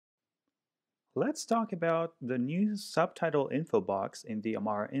Let's talk about the new subtitle info box in the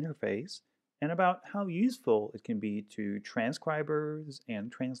Amara interface and about how useful it can be to transcribers and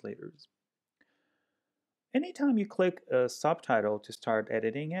translators. Anytime you click a subtitle to start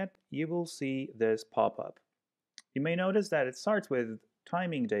editing it, you will see this pop up. You may notice that it starts with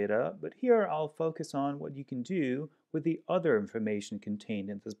timing data, but here I'll focus on what you can do with the other information contained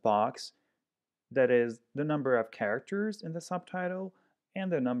in this box, that is, the number of characters in the subtitle and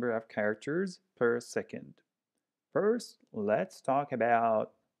the number of characters per second. First, let's talk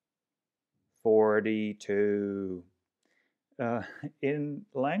about 42. In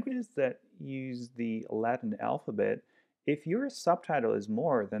languages that use the Latin alphabet, if your subtitle is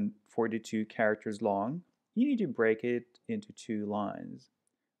more than 42 characters long, you need to break it into 2 lines.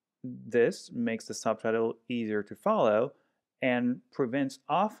 This makes the subtitle easier to follow and prevents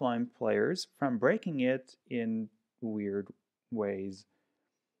offline players from breaking it in weird ways.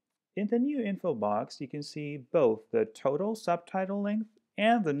 In the new info box, you can see both the total subtitle length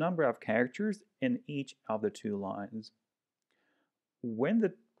and the number of characters in each of the 2 lines. When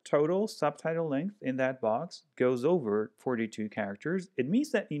the total subtitle length in that box goes over 42 characters, it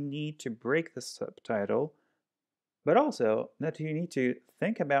means that you need to break the subtitle, but also that you need to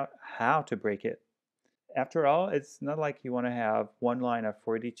think about how to break it. After all, it's not like you want to have one line of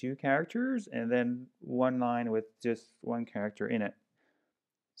 42 characters and then one line with just one character in it.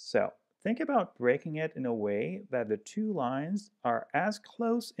 So, think about breaking it in a way that the 2 lines are as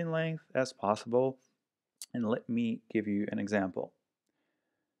close in length as possible, and let me give you an example.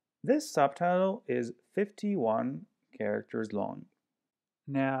 This subtitle is 51 characters long.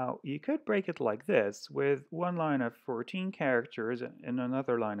 Now, you could break it like this, with one line of 14 characters and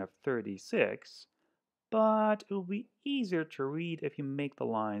another line of 36, but it will be easier to read if you make the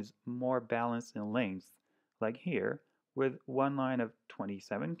lines more balanced in length, like here, with one line of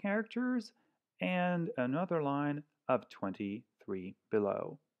 27 characters and another line of 23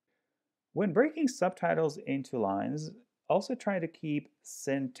 below. When breaking subtitles into lines, also try to keep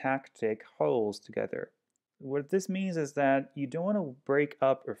syntactic holes together. What this means is that you don't want to break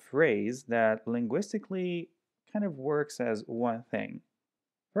up a phrase that linguistically kind of works as one thing.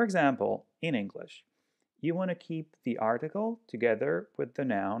 For example, in English, you want to keep the article together with the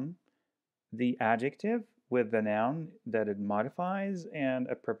noun, the adjective with the noun that it modifies, and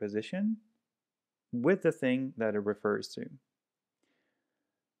a preposition with the thing that it refers to.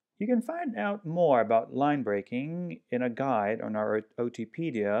 You can find out more about line breaking in a guide on our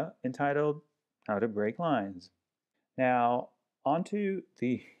OTpedia entitled How to Break Lines. Now, onto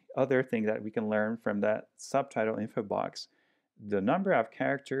the other thing that we can learn from that subtitle info box, the number of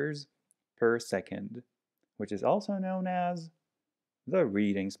characters per second, which is also known as the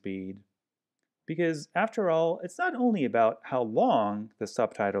reading speed. Because after all, it's not only about how long the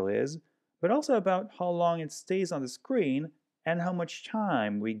subtitle is, but also about how long it stays on the screen and how much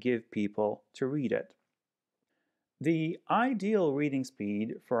time we give people to read it. The ideal reading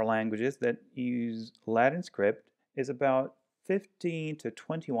speed for languages that use Latin script is about 15 to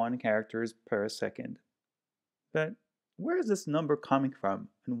 21 characters per second. But where is this number coming from,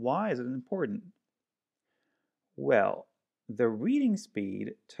 and why is it important? Well, the reading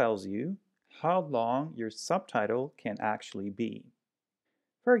speed tells you how long your subtitle can actually be.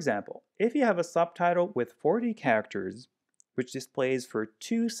 For example, if you have a subtitle with 40 characters, which displays for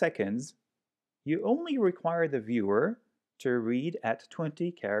 2 seconds, you only require the viewer to read at 20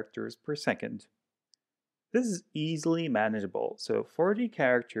 characters per second. This is easily manageable, so 40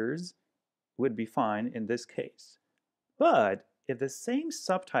 characters would be fine in this case. But if the same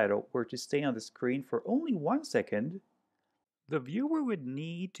subtitle were to stay on the screen for only 1 second, the viewer would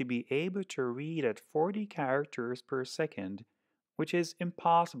need to be able to read at 40 characters per second, which is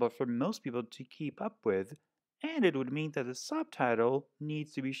impossible for most people to keep up with, and it would mean that the subtitle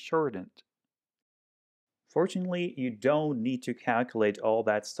needs to be shortened. Fortunately, you don't need to calculate all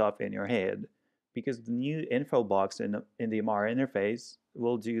that stuff in your head, because the new info box in the Amara interface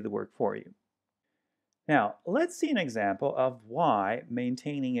will do the work for you. Now, let's see an example of why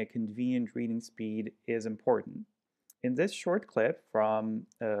maintaining a convenient reading speed is important. In this short clip from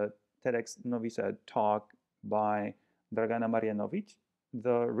a TEDx Novica talk by Dragana Marjanović,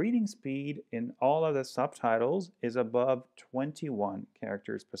 the reading speed in all of the subtitles is above 21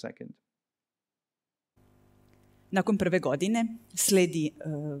 characters per second. Nakon prve godine sledi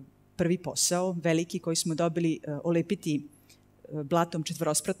prvi posao, veliki, koji smo dobili olepiti blatom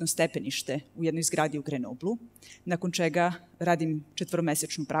četvorospratno stepenište u jednoj zgradi u Grenoblu, nakon čega radim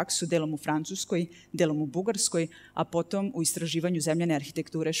 4-mesečnu praksu, delom u Francuskoj, delom u Bugarskoj, a potom u istraživanju zemljane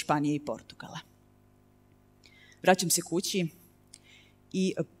arhitekture Španije i Portugala. Vraćam se kući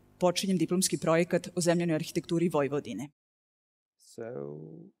i počinjem diplomski projekat o zemljanoj arhitekturi Vojvodine. So,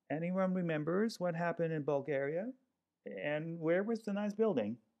 anyone remembers what happened in Bulgaria? And where was the nice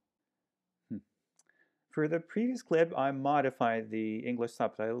building? For the previous clip, I modified the English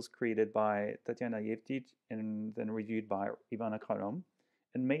subtitles created by Tatiana Yevtic and then reviewed by Ivana Karom,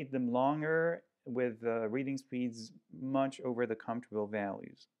 and made them longer with reading speeds much over the comfortable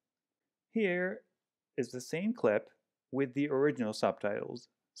values. Here is the same clip with the original subtitles,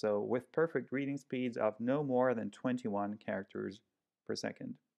 so with perfect reading speeds of no more than 21 characters per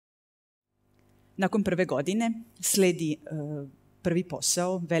second. Nakon prve godine sledi prvi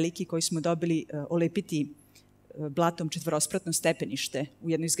posao, veliki, koji smo dobili olepiti blatom četvorospratno stepenište u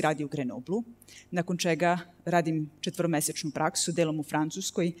jednoj zgradi u Grenoblu, nakon čega radim četvoromesečnu praksu, delom u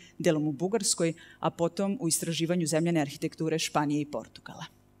Francuskoj, delom u Bugarskoj, a potom u istraživanju zemljane arhitekture Španije i Portugala.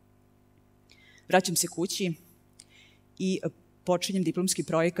 Vraćam se kući i počinjem diplomski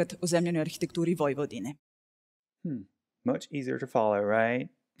projekat o zemljanoj arhitekturi Vojvodine. Much easier to follow, right?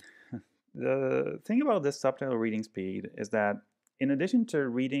 The thing about this subtitle reading speed is that in addition to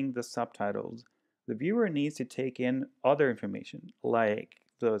reading the subtitles, the viewer needs to take in other information, like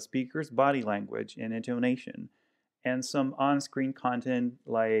the speaker's body language and intonation, and some on-screen content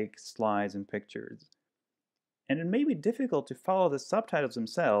like slides and pictures. And it may be difficult to follow the subtitles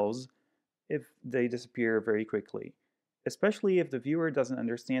themselves if they disappear very quickly, especially if the viewer doesn't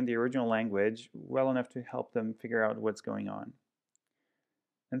understand the original language well enough to help them figure out what's going on.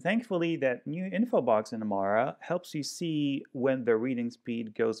 And thankfully, that new info box in Amara helps you see when the reading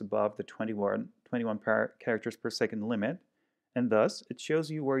speed goes above the 21 characters per second limit, and thus it shows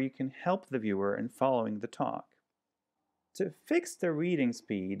you where you can help the viewer in following the talk. To fix the reading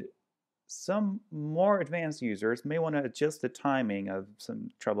speed, some more advanced users may want to adjust the timing of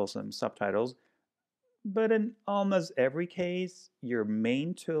some troublesome subtitles, but in almost every case, your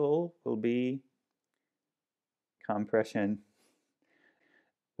main tool will be compression,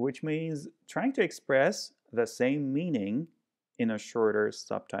 which means trying to express the same meaning in a shorter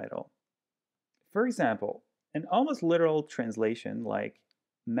subtitle. For example, an almost literal translation like,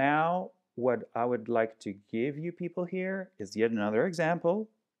 "Now what I would like to give you people here is yet another example,"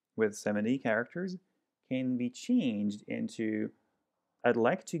 with 70 characters, can be changed into, "I'd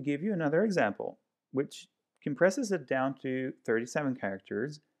like to give you another example," which compresses it down to 37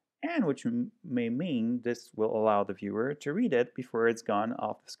 characters, and which may mean this will allow the viewer to read it before it's gone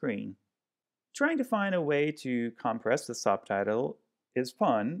off the screen. Trying to find a way to compress the subtitle is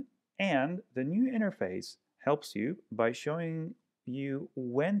fun, and the new interface helps you by showing you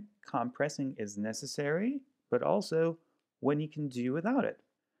when compressing is necessary, but also when you can do without it.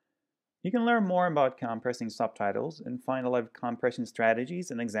 You can learn more about compressing subtitles and find a lot of compression strategies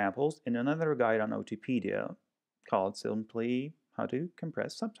and examples in another guide on Otipedia called simply How to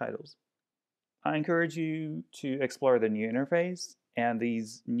Compress Subtitles. I encourage you to explore the new interface and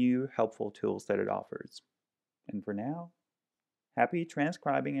these new helpful tools that it offers. And for now, happy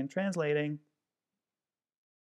transcribing and translating!